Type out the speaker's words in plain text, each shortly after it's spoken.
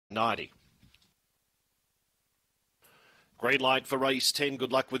90. Green light for race 10.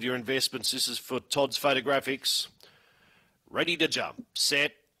 Good luck with your investments. This is for Todd's Photographics. Ready to jump.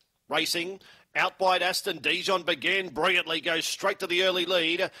 Set. Racing. Out wide, Aston Dijon began brilliantly, goes straight to the early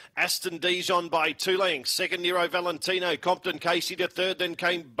lead. Aston Dijon by 2 lengths. Second, Nero Valentino. Compton Casey to third. Then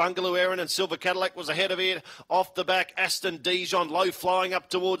came Bungaloo Aaron, and Silver Cadillac was ahead of it. Off the back, Aston Dijon low flying up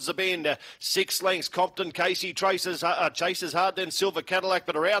towards the bend. 6 lengths. Compton Casey chases hard. Then Silver Cadillac,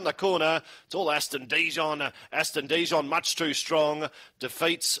 but around the corner, it's all Aston Dijon. Aston Dijon much too strong.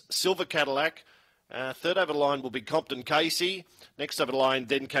 Defeats Silver Cadillac. Third over the line will be Compton Casey. Next over the line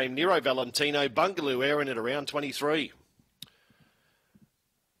then came Nero Valentino, Bungaloo Aaron at around 23.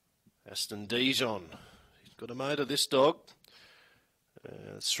 Aston Dijon. He's got a motor, this dog.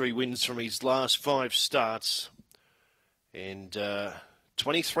 3 wins from his last 5 starts. And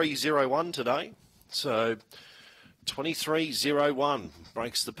 23.01 today. So 23.01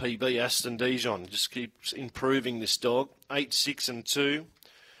 breaks the PB. Aston Dijon just keeps improving, this dog. 8, 6 and 2.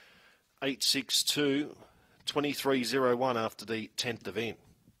 8.62, 23.01 after the 10th event.